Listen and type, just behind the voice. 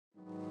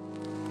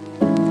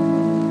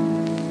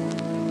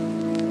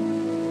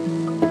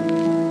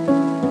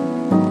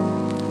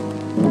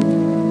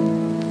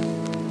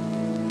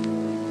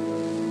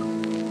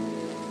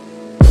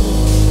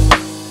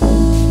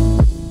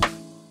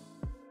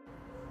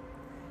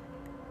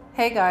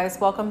Hey guys,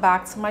 welcome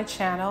back to my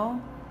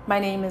channel. My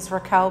name is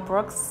Raquel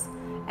Brooks,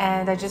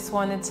 and I just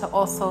wanted to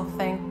also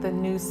thank the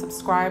new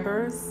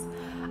subscribers.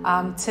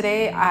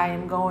 Today I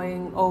am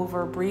going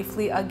over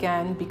briefly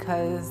again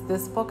because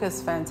this book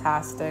is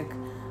fantastic.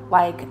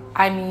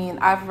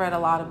 I've read a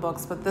lot of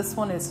books, but this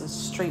one is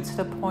straight to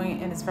the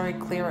point and it's very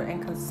clear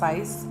and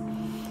concise.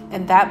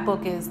 And that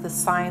book is The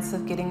Science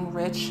of Getting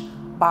Rich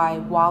by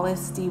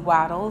Wallace D.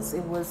 Wattles.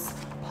 It was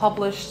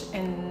published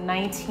in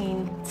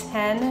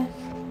 1910.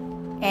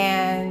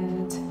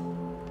 And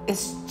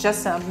it's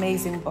just an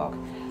amazing book.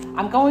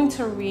 I'm going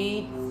to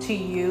read to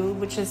you,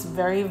 which is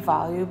very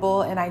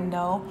valuable. And I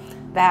know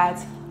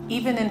that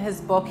even in his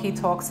book, he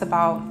talks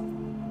about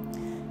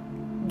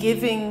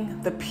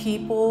giving the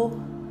people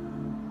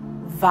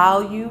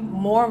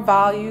more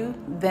value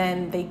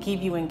than they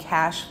give you in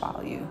cash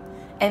value.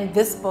 And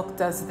this book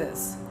does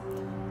this.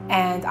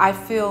 And I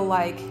feel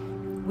like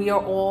we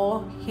are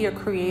all here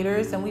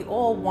creators and we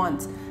all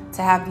want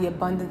to have the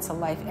abundance of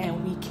life,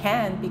 and we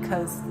can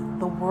because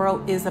the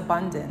world is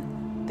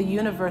abundant. The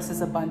universe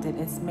is abundant.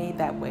 It's made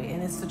that way,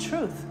 and it's the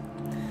truth.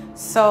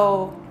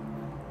 So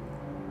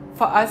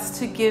for us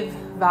to give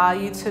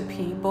value to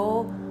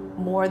people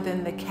more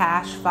than the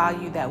cash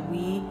value that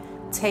we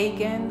take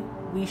in,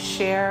 we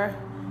share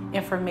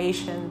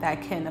information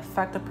that can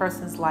affect a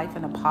person's life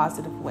in a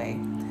positive way.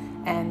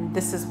 And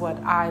this is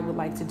what I would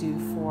like to do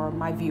for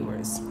my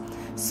viewers.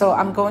 So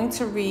I'm going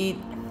to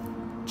read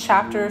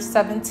chapter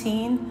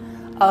 17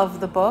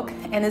 of the book,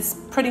 and it's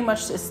pretty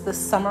much the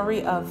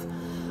summary of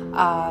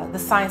The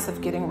Science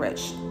of Getting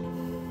Rich.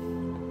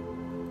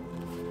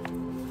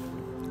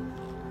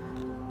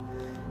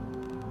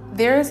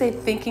 There is a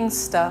thinking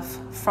stuff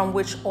from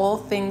which all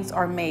things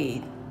are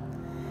made,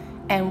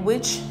 and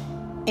which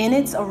in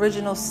its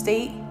original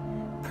state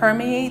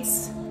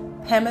permeates,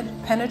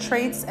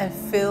 penetrates, and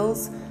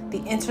fills the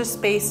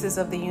interspaces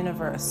of the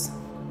universe.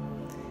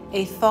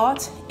 A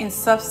thought in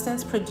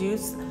substance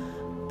produces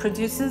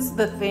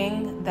the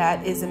thing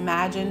that is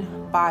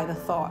imagined by the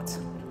thought.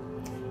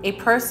 A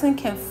person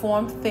can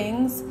form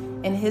things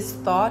in his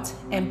thought,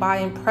 and by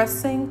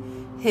impressing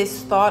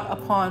his thought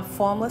upon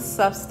formless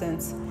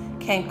substance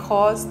can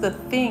cause the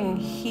thing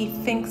he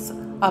thinks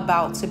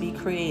about to be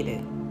created.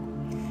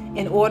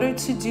 In order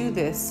to do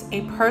this,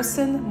 a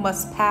person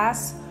must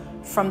pass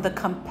from the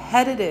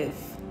competitive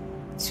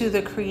to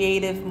the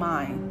creative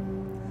mind.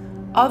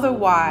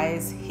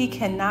 Otherwise, he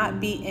cannot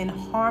be in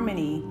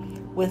harmony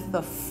with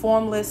the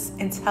formless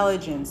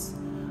intelligence,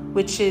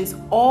 which is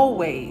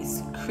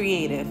always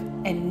creative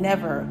and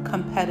never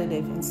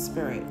competitive in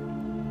spirit.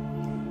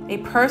 A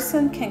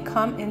person can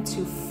come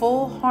into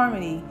full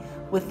harmony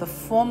with the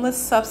formless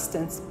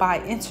substance by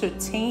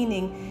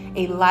entertaining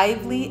a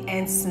lively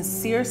and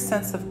sincere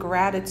sense of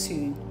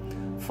gratitude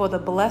for the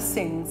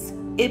blessings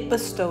it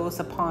bestows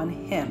upon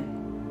him.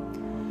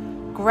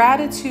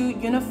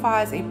 Gratitude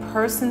unifies a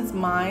person's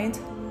mind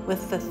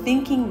with the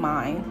thinking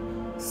mind,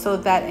 so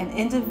that an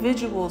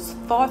individual's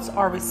thoughts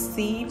are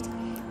received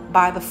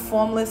by the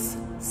formless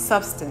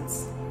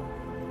substance.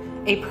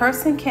 A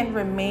person can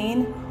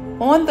remain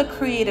on the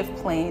creative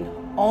plane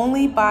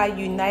only by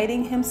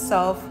uniting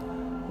himself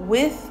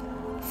with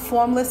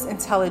formless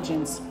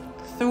intelligence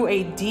through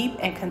a deep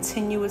and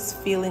continuous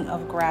feeling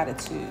of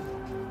gratitude.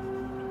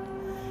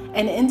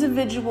 An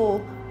individual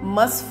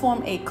must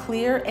form a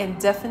clear and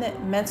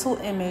definite mental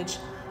image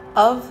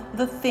of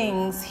the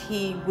things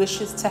he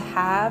wishes to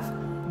have,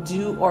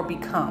 do, or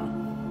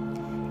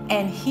become.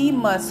 And he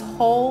must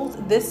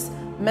hold this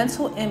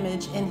mental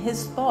image in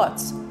his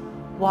thoughts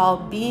while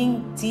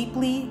being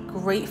deeply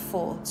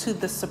grateful to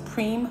the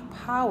supreme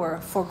power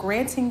for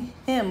granting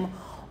him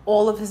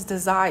all of his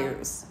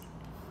desires.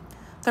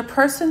 The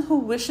person who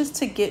wishes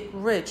to get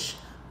rich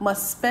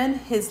must spend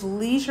his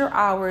leisure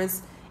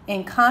hours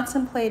in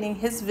contemplating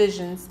his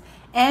visions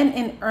and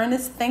in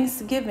earnest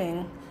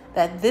thanksgiving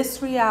that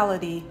this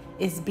reality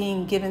is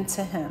being given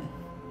to him.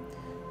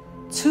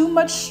 Too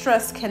much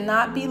stress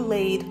cannot be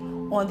laid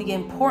on the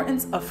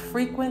importance of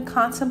frequent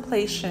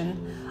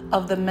contemplation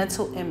of the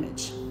mental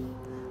image,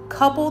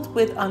 coupled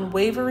with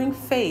unwavering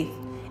faith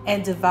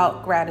and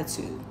devout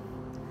gratitude.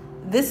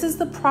 This is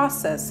the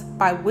process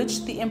by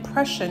which the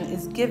impression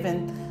is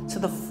given to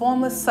the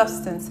formless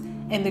substance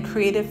and the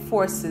creative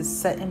forces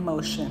set in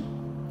motion.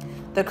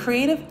 The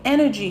creative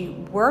energy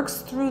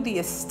works through the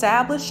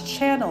established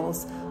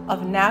channels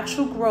of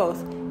natural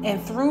growth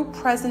and through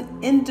present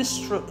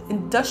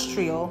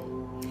industrial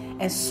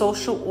and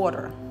social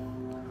order.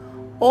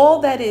 All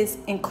that is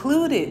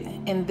included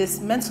in this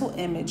mental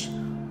image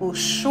will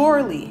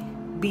surely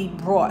be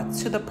brought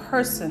to the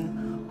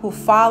person who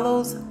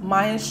follows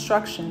my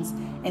instructions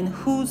and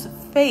whose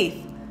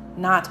faith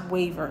not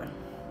waver.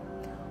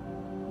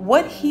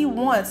 What he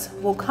wants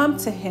will come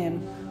to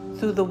him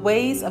through the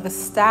ways of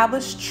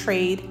established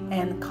trade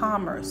and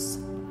commerce.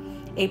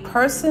 A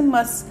person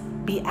must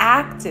be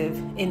active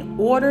in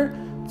order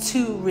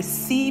to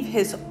receive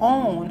his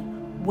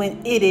own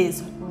when it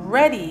is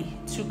ready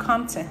to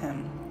come to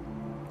him.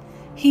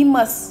 He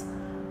must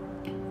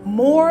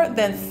more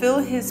than fill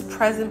his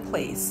present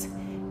place.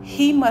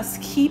 he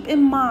must keep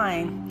in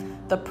mind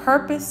the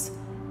purpose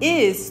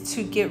is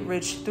to get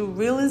rich through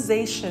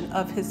realization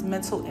of his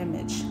mental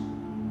image.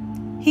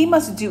 He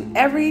must do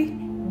every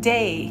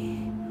day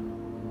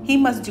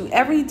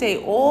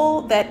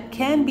all that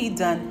can be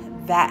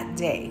done that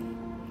day,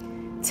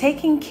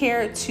 taking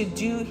care to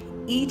do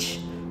each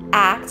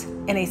act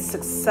in a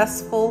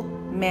successful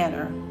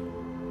manner.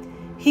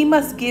 He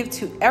must give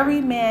to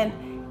every man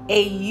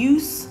a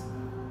use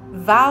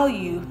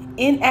value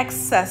in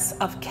excess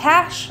of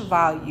cash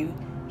value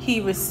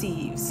he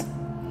receives,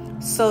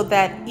 so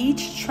that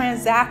each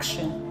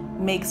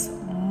transaction makes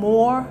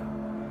more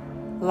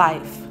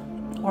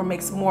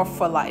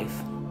for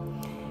life.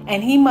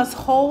 And he must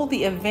hold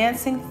the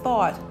advancing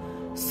thought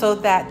so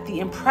that the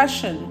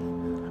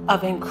impression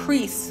of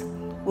increase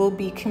will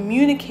be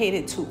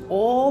communicated to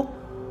all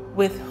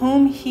with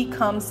whom he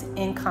comes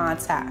in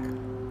contact.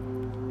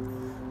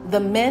 The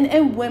men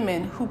and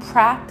women who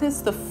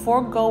practice the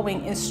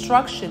foregoing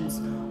instructions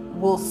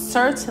will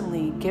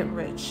certainly get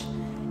rich,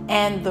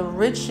 and the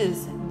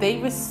riches they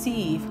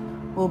receive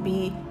will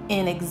be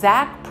in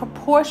exact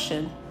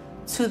proportion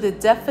to the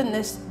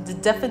definiteness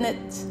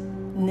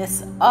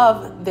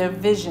of their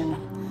vision,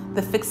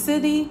 the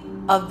fixity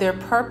of their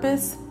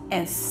purpose,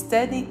 and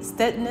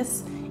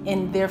steadiness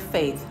in their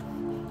faith,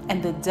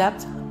 and the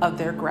depth of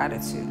their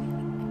gratitude.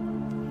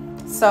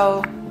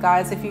 So,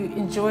 guys, if you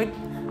enjoyed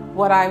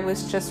what I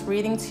was just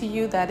reading to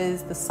you, that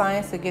is The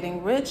Science of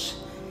Getting Rich,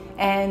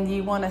 and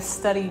you want to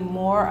study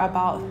more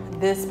about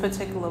this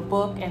particular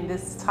book and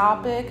this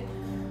topic,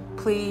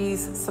 please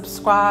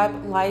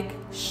subscribe, like,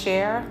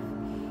 share,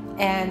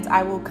 and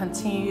I will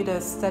continue to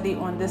study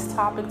on this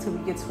topic till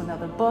we get to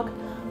another book.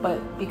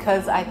 But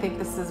because I think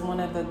this is one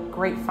of the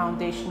great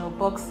foundational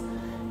books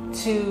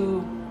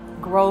to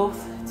growth,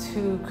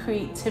 to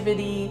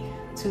creativity,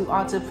 to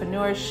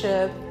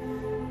entrepreneurship,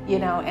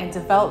 and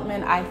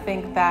development, I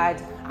think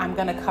that I'm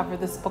going to cover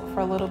this book for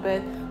a little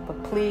bit.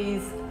 But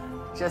please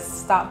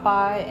just stop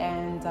by,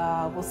 and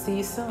we'll see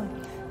you soon.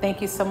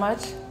 Thank you so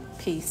much.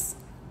 Peace.